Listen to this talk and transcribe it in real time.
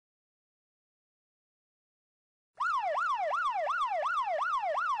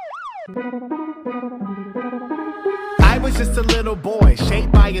I was just a little boy,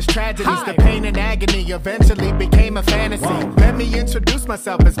 shaped by his tragedies. The pain and agony eventually became a fantasy. Let me introduce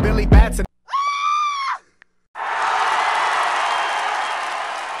myself as Billy Batson.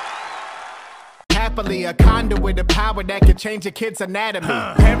 Happily, a conduit of power that could change a kid's anatomy.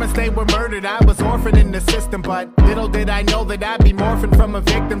 Parents, they were murdered, I was orphaned in the system. But little did I know that I'd be morphing from a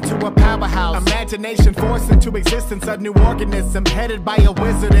victim to a powerhouse. Imagination forced into existence, a new organism headed by a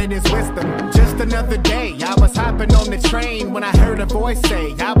wizard and his wisdom. Just another day, I was hopping on the train when I heard a voice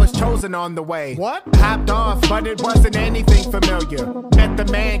say I was chosen on the way. What? Hopped off, but it wasn't anything familiar. Met the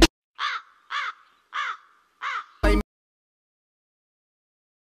man